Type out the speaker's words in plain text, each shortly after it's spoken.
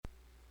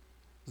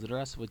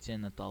Здравствуйте,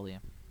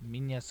 Наталья.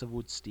 Меня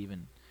зовут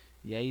Стивен.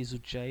 Я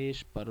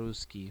изучаешь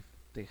по-русски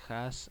в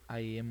Техас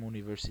А.М.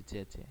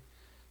 университете.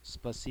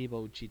 Спасибо,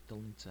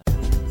 учительница.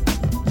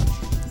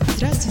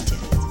 Здравствуйте.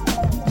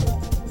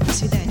 До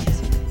свидания.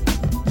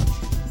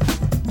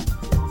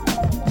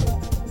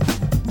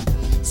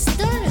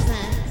 Здорово!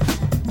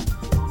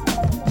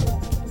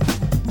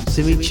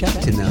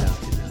 Замечательно.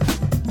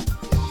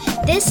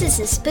 This is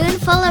a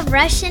Spoonful of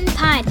Russian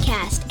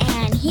podcast,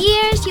 and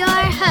here's your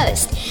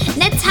host,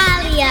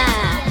 Natalia.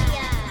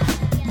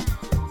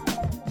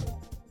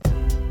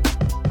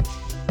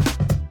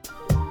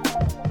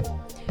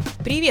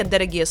 Привет,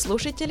 дорогие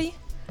слушатели!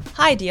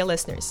 Hi, dear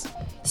listeners!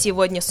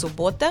 Сегодня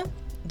суббота,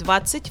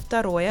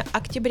 22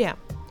 октября.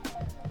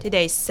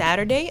 Today is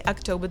Saturday,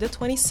 October the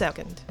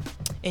 22nd.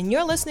 And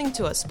you're listening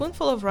to a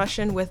Spoonful of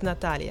Russian with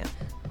Natalia,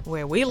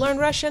 where we learn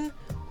Russian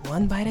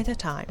one bite at a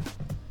time.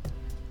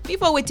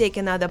 Before we take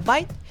another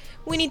bite,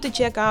 we need to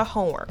check our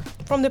homework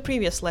from the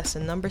previous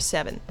lesson, number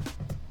 7.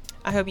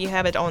 I hope you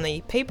have it on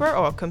a paper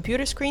or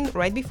computer screen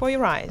right before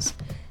your eyes.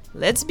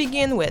 Let's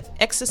begin with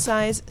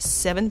exercise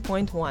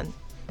 7.1.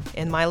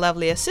 And my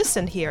lovely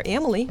assistant here,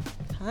 Emily,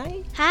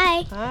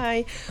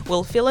 hi,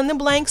 will fill in the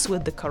blanks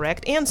with the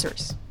correct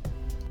answers.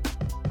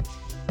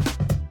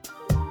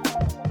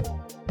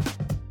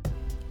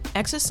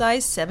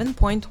 Exercise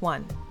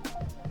 7.1.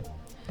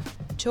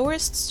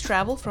 Tourists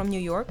travel from New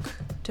York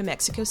to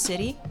Mexico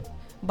City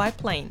by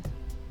plane.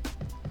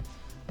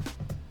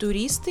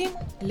 Туристы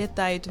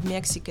летают в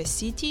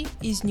Мексико-Сити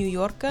из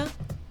Нью-Йорка.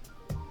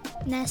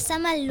 На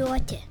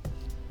самолете.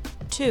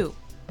 2.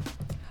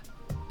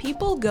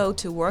 People go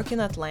to work in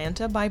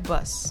Atlanta by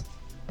bus.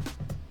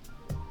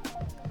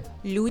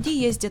 Люди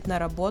ездят на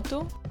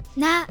работу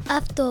На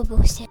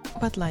автобусе.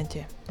 в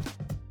Атланте.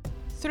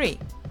 3.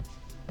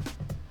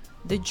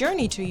 The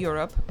journey to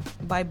Europe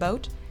by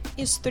boat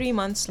is 3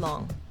 months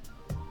long.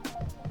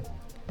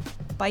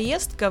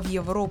 Поездка в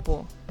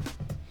Европу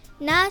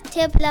На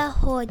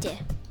теплоходе.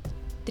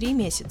 3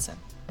 месяца.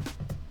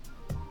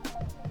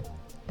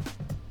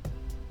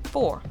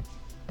 4.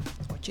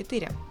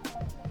 4.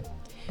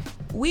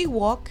 We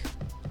walk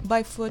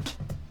by foot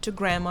to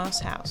grandma's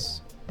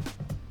house.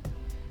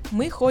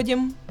 Мы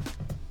ходим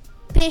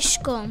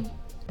Пешком.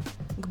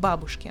 к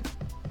бабушке.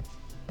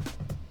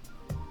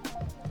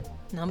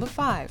 Number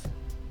 5.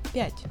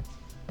 5.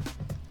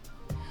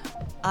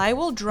 I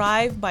will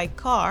drive by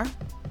car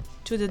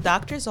to the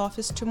doctor's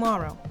office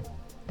tomorrow.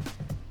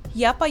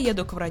 Я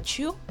поеду к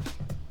врачу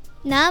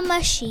На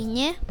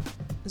машине.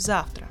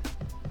 завтра.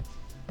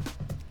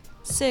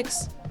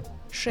 6.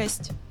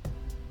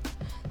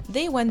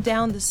 They went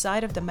down the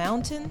side of the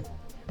mountain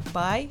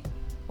by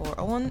or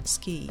on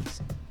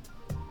skis.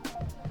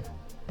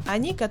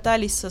 Они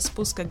катались со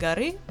спуска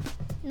горы.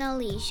 На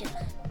лыжах.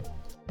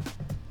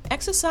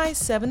 Exercise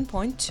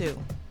 7.2.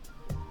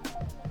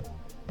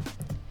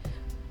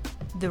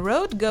 The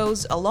road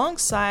goes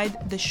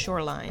alongside the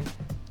shoreline.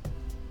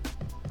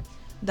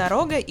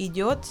 Дорога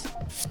идет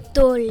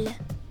Вдоль.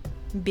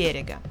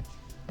 берега.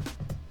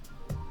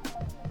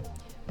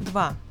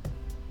 2.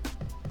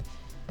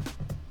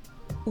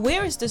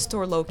 Where is the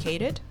store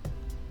located?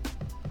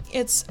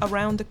 It's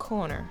around the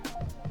corner.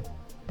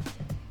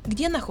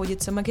 Где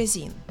находится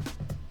магазин?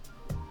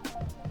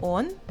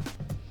 Он.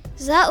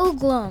 За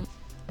углом.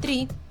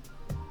 3.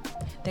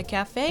 The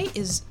cafe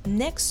is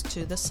next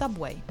to the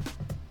subway.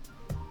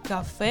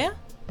 Кафе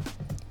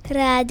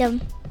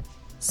Рядом.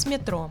 с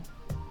метро.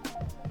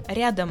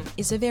 Рядом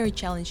is a very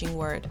challenging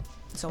word,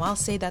 so I'll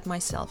say that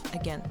myself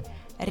again.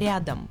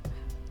 Рядом.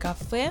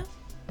 Кафе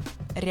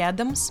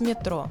рядом с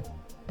метро.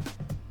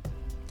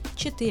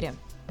 4.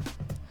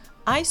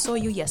 I saw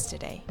you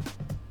yesterday.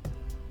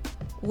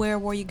 Where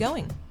were you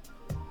going?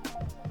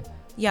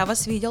 Я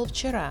вас видел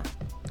вчера.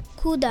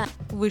 Куда?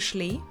 Вы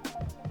шли?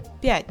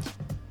 5.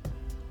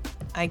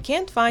 I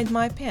can't find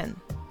my pen.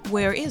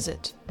 Where is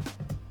it?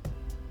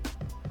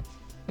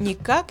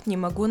 Никак не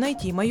могу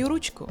найти мою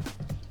ручку.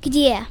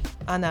 Где?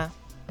 Она.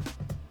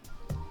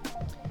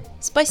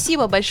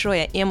 Спасибо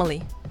большое,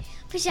 Эмили.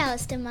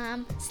 Пожалуйста,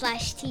 мам.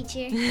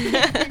 /teacher.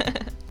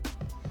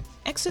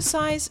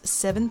 Exercise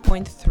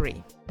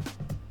 7.3.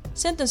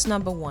 Sentence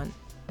number 1.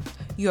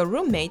 Your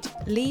roommate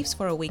leaves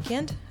for a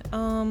weekend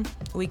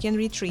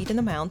retreat in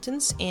the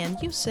mountains, and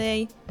you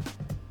say,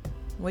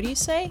 what do you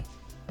say?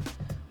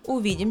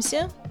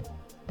 Увидимся.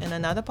 And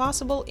another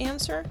possible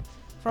answer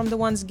from the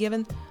ones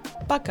given,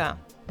 пока.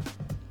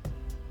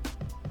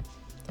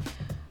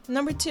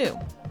 Number 2.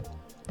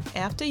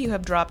 After you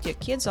have dropped your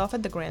kids off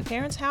at the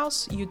grandparents'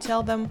 house, you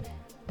tell them,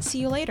 see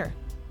you later.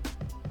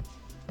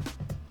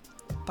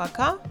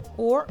 Пока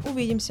or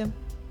увидимся.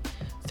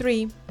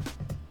 3.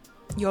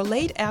 Your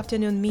late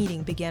afternoon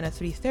meeting began at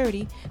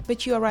 3:30,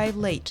 but you arrived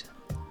late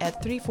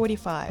at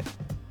 3:45.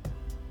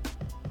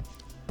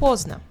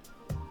 Поздно.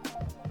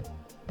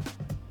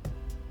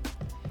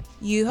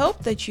 You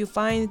hope that you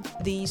find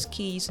these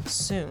keys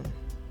soon.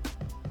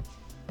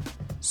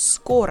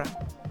 Скоро.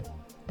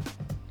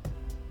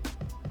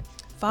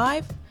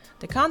 5.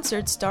 The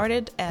concert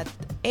started at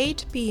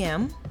 8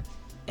 p.m.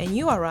 and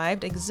you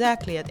arrived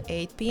exactly at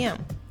 8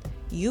 p.m.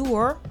 You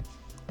were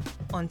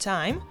on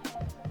time,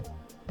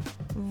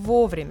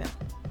 вовремя.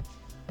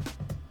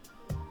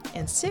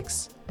 And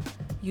 6,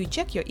 you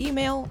check your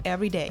email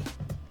every day.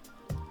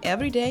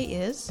 Every day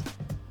is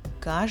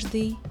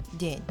каждый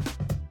день.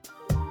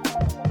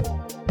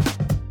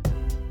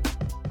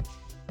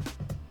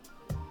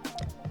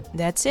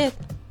 That's it.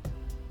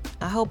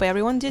 I hope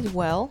everyone did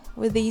well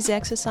with these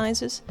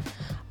exercises.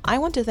 I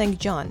want to thank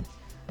John,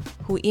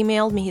 who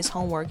emailed me his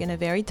homework in a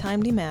very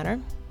timely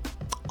manner.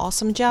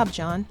 Awesome job,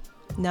 John.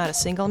 Not a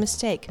single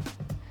mistake.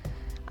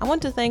 I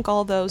want to thank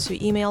all those who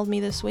emailed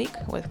me this week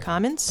with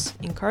comments,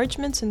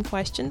 encouragements, and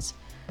questions.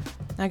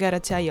 I gotta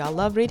tell you, I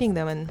love reading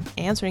them and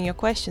answering your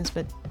questions,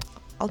 but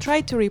I'll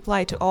try to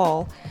reply to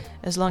all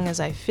as long as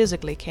I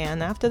physically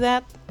can. After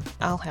that,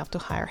 I'll have to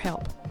hire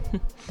help.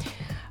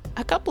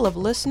 A couple of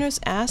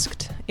listeners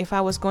asked if I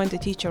was going to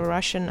teach on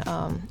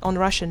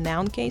Russian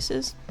noun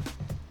cases.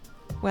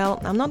 Well,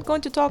 I'm not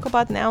going to talk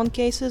about noun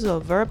cases or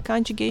verb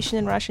conjugation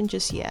in Russian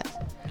just yet.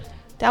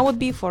 That would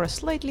be for a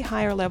slightly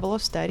higher level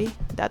of study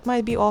that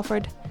might be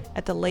offered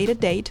at a later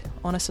date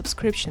on a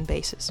subscription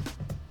basis.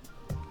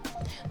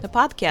 The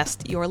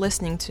podcast you are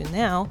listening to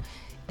now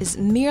is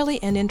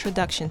merely an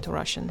introduction to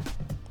Russian.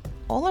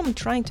 All I'm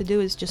trying to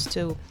do is just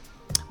to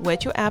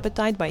whet your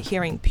appetite by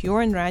hearing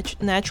pure and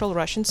natural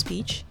Russian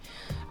speech,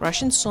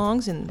 Russian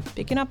songs, and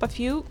picking up a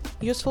few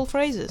useful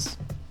phrases.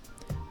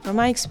 From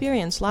my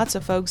experience, lots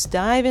of folks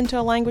dive into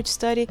a language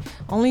study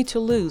only to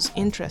lose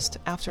interest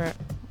after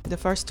the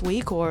first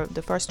week or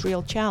the first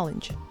real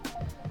challenge.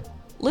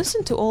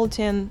 Listen to all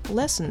 10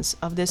 lessons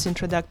of this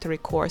introductory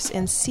course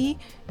and see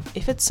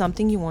if it's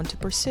something you want to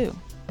pursue.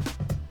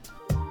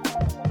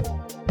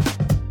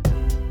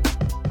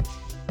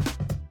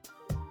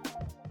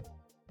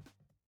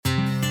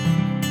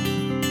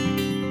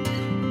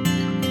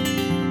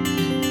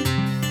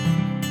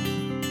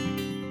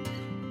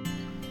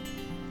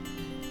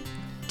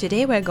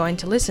 Today we're going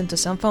to listen to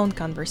some phone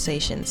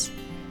conversations.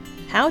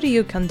 How do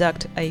you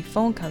conduct a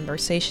phone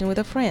conversation with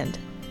a friend?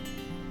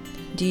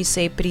 Do you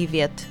say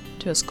привет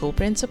to a school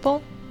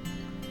principal?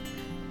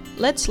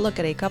 Let's look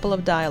at a couple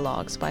of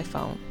dialogues by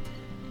phone.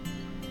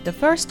 The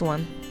first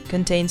one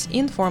contains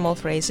informal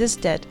phrases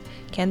that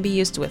can be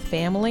used with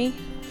family,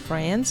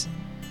 friends,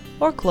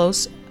 or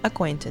close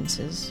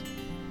acquaintances.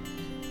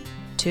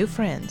 Two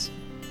friends.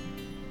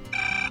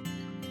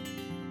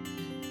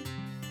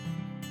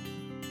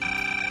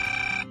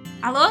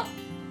 Алло?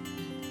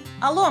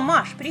 Алло,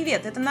 Маш,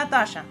 привет, это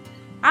Наташа.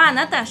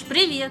 Наташ,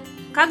 привет.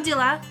 Как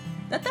дела?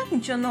 Да так,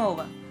 ничего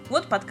нового.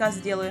 Вот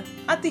подкаст делаю.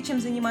 А ты чем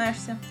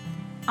занимаешься?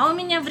 А у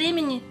меня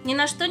времени ни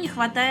на что не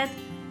хватает.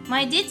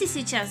 Мои дети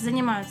сейчас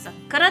занимаются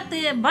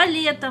карате,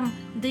 балетом,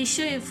 да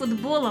еще и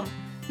футболом.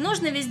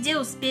 Нужно везде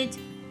успеть.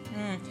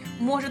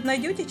 Может,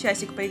 найдете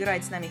часик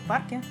поиграть с нами в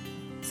парке?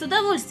 С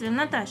удовольствием,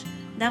 Наташ.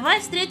 Давай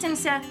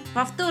встретимся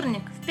во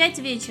вторник в 5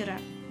 вечера.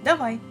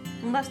 Давай.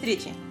 До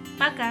встречи.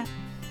 Пока.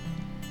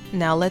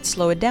 Now let's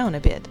slow it down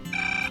a bit.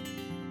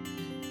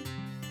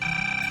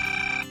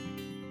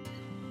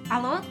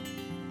 Алло?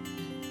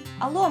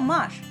 Алло,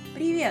 Маш,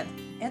 привет,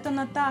 это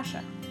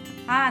Наташа.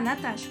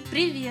 Наташ,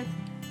 привет.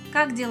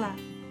 Как дела?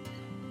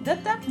 Да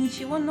так,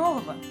 ничего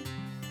нового.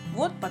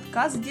 Вот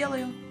подкаст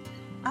делаю.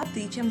 А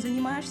ты чем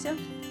занимаешься?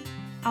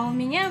 А у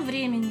меня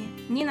времени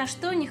ни на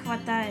что не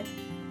хватает.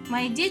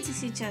 Мои дети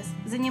сейчас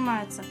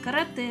занимаются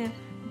карате,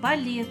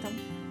 балетом,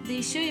 да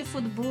еще и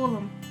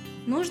футболом.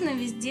 Нужно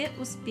везде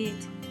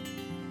успеть.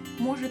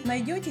 Может,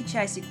 найдете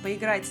часик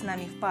поиграть с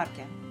нами в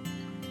парке?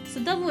 С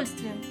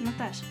удовольствием,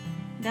 Наташ.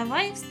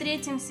 Давай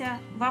встретимся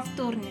во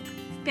вторник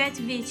в 5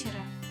 вечера.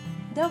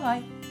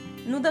 Давай.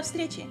 До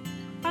встречи.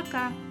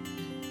 Пока.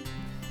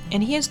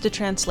 And here's the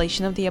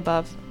translation of the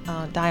above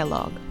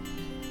dialogue.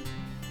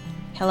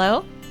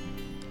 Hello?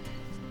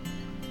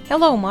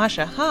 Hello,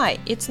 Masha. Hi,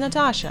 it's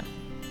Natasha.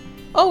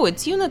 Oh,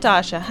 it's you,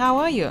 Natasha. How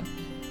are you?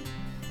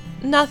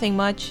 Nothing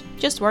much.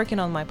 Just working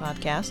on my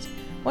podcast.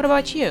 What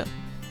about you?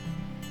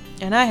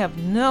 And I have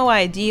no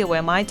idea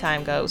where my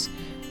time goes.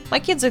 My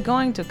kids are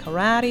going to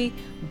karate,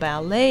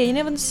 ballet, and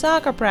even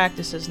soccer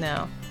practices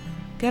now.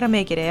 Gotta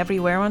make it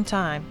everywhere on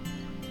time.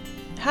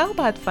 How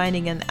about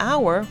finding an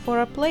hour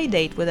for a play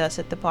date with us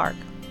at the park?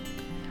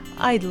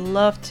 I'd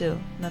love to,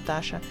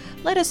 Natasha.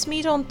 Let us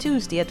meet on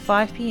Tuesday at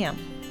 5 p.m.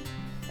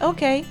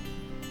 Okay.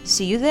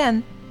 See you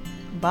then.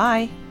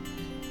 Bye.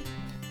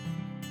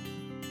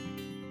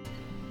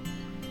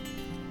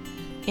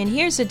 And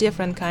here's a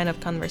different kind of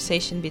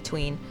conversation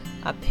between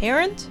a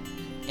parent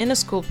and a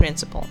school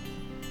principal.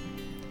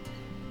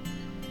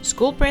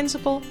 School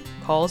principal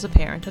calls a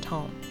parent at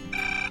home.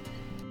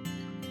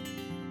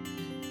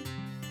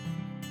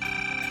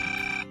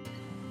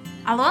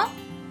 Алло?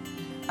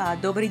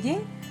 Добрый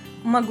день.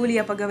 Могу ли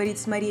я поговорить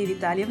с Марией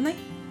Витальевной?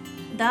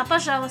 Да,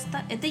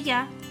 пожалуйста, это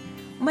я.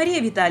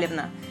 Мария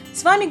Витальевна,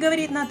 с вами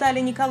говорит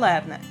Наталья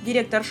Николаевна,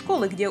 директор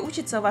школы, где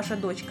учится ваша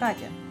дочь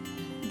Катя.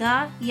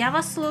 Да, я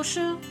вас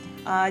слушаю.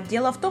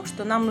 Дело в том,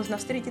 что нам нужно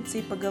встретиться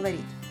и поговорить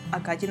о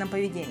Катином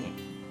поведении.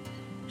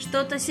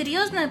 Что-то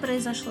серьезное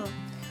произошло?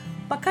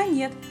 Пока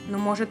нет, но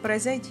может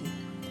произойти.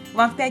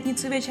 Вам в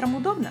пятницу вечером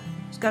удобно?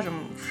 Скажем,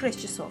 в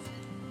 6 часов.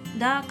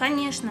 Да,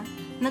 конечно.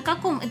 На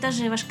каком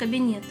этаже ваш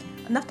кабинет?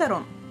 На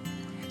 2.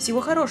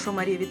 Всего хорошего,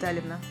 Мария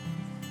Витальевна.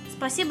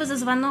 Спасибо за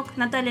звонок,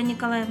 Наталья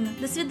Николаевна.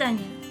 До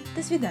свидания.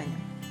 До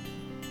свидания.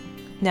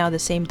 Now the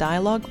same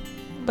dialogue,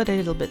 but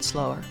a little bit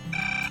slower.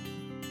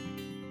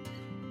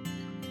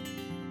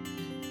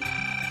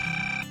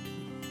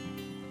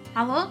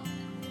 Алло?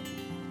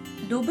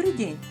 Добрый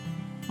день.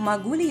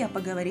 Могу ли я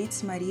поговорить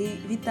с Марией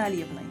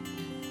Витальевной?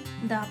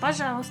 Да,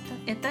 пожалуйста,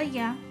 это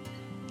я.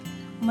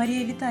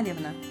 Мария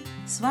Витальевна,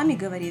 с вами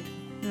говорит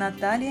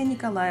Наталья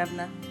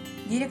Николаевна,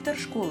 директор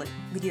школы,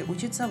 где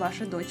учится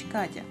ваша дочь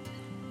Катя.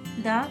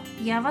 Да,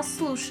 я вас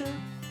слушаю.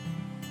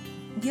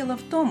 Дело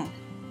в том,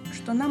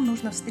 что нам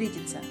нужно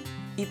встретиться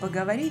и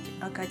поговорить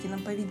о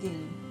Катином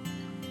поведении.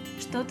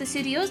 Что-то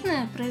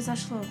серьезное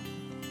произошло?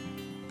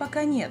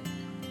 Пока нет,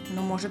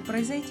 но может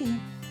произойти.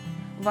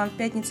 Вам в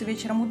пятницу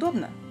вечером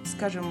удобно?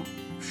 Скажем,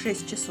 в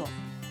 6 часов.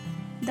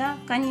 Да,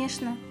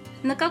 конечно.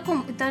 На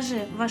каком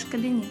этаже ваш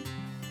кабинет?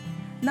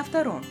 На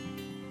 2.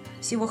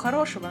 Всего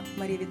хорошего,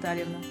 Мария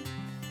Витальевна.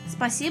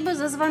 Спасибо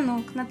за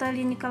звонок,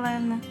 Наталья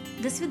Николаевна.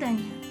 До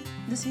свидания.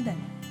 До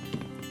свидания.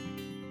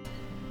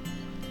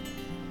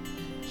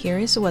 Here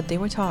is what they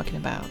were talking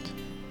about.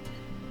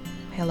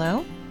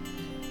 Hello?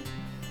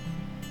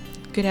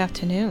 Good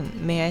afternoon.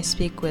 May I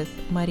speak with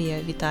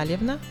Maria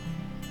Vitalyevna?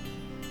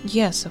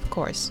 Yes, of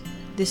course.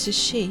 This is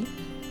she.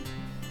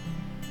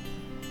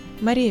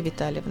 Maria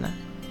Vitalyevna,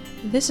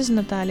 this is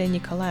Natalia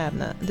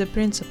Nikolaevna, the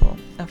principal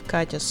of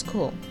Katya's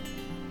school.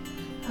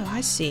 Oh, I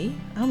see.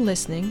 I'm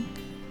listening.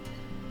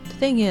 The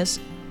thing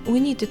is, we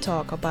need to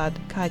talk about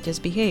Katya's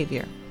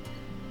behavior.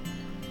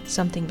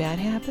 Something bad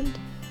happened?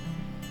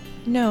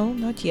 No,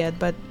 not yet,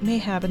 but may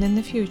happen in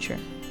the future.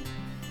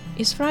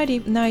 Is Friday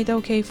night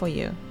okay for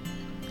you?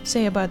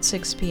 Say about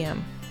 6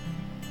 p.m.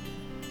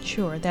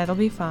 Sure, that'll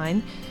be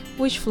fine.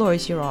 Which floor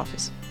is your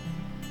office?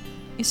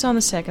 It's on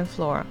the 2nd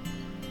floor.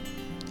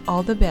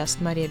 All the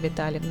best, Maria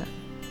Vitalyevna.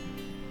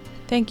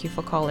 Thank you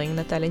for calling,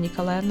 Natalia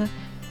Nikolaevna.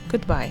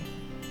 Goodbye.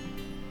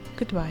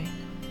 Goodbye.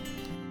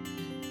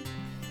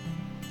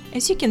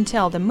 As you can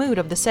tell, the mood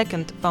of the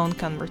second phone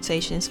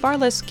conversation is far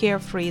less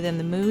carefree than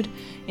the mood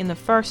in the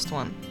first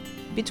one,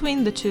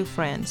 between the two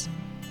friends.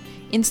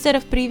 Instead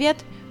of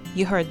 «привет»,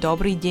 you heard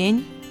 «добрый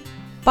день».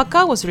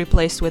 «Пока» was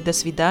replaced with «до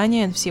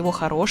свидания» and «всего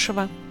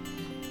хорошего».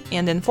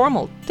 And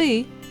informal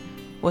 «ты»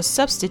 was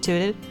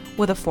substituted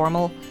with a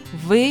formal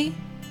 «вы»,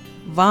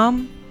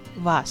 «вам»,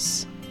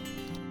 «вас».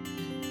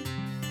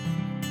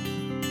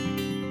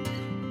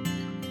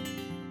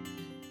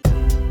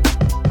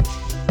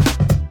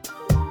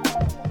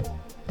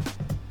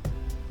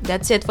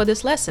 That's it for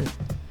this lesson.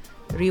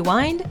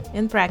 Rewind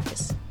and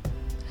practice.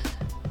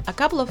 A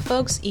couple of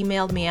folks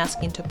emailed me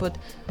asking to put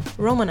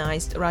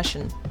Romanized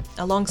Russian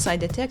alongside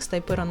the text I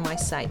put on my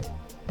site.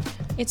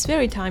 It's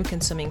very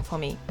time-consuming for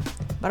me,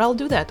 but I'll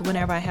do that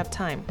whenever I have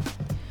time.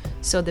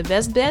 So the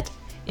best bet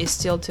is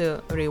still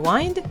to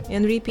rewind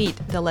and repeat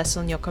the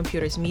lesson on your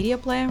computer's media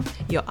player,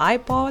 your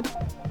iPod,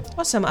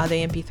 or some other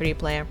MP3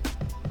 player.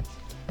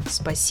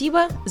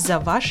 Спасибо за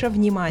ваше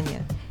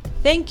внимание.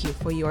 Thank you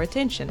for your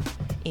attention.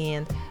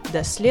 And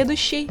до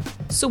следующей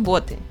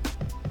субботы.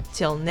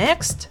 Till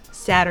next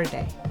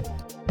Saturday.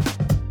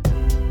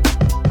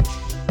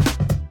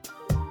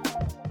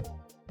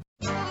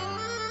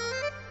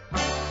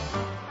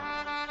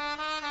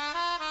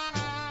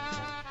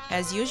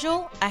 As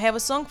usual, I have a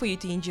song for you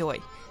to enjoy.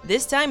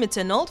 This time it's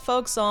an old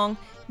folk song,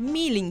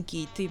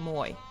 Milenький ты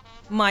мой,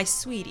 My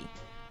Sweetie,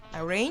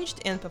 arranged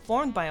and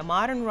performed by a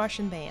modern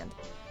Russian band.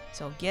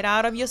 So get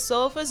out of your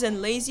sofas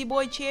and lazy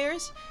boy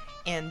chairs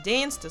and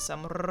dance to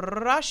some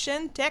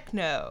Russian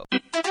techno.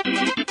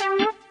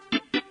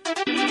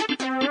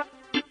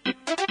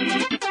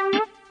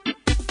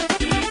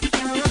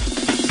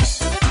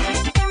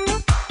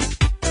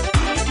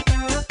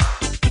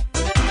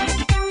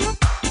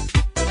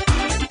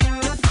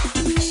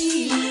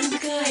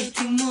 Миленький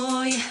ты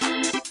мой,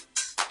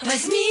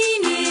 возьми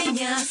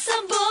меня с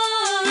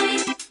собой,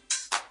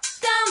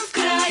 там в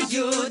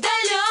краю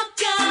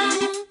далеком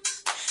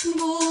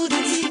буду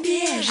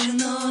тебе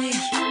женой.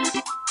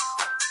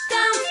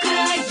 Там в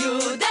краю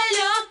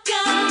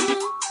далеком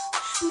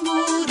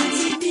буду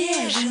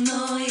тебе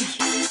женой.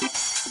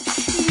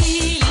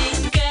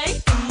 Миленький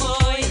ты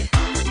мой,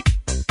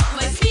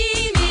 возьми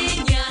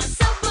меня с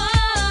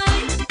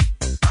собой.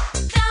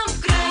 Там в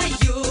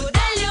краю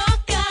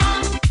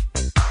далеком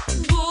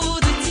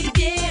буду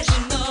тебе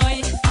женой.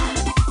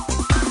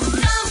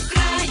 Там в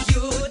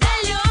краю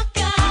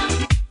далеком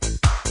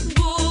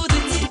буду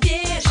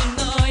тебе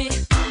женой.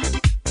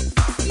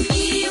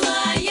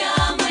 Милая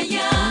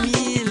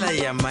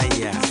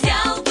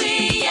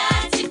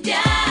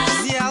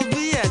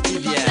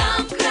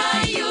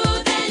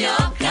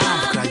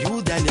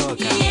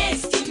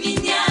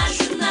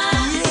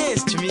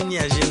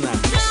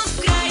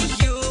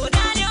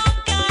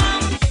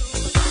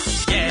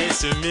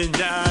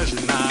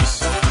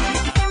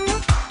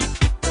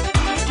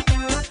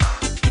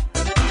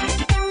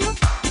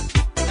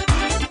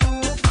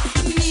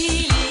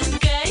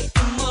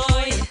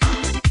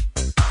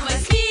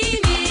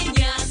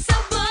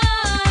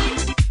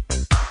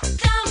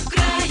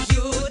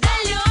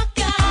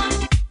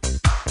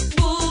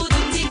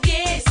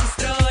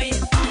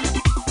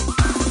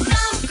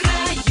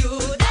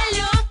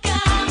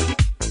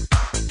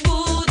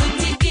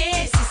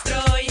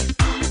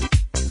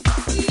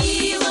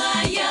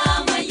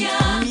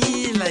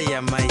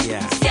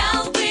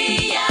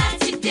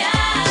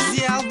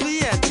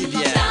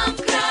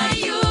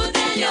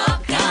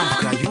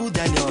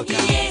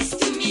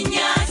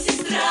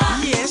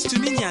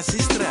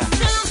сестра.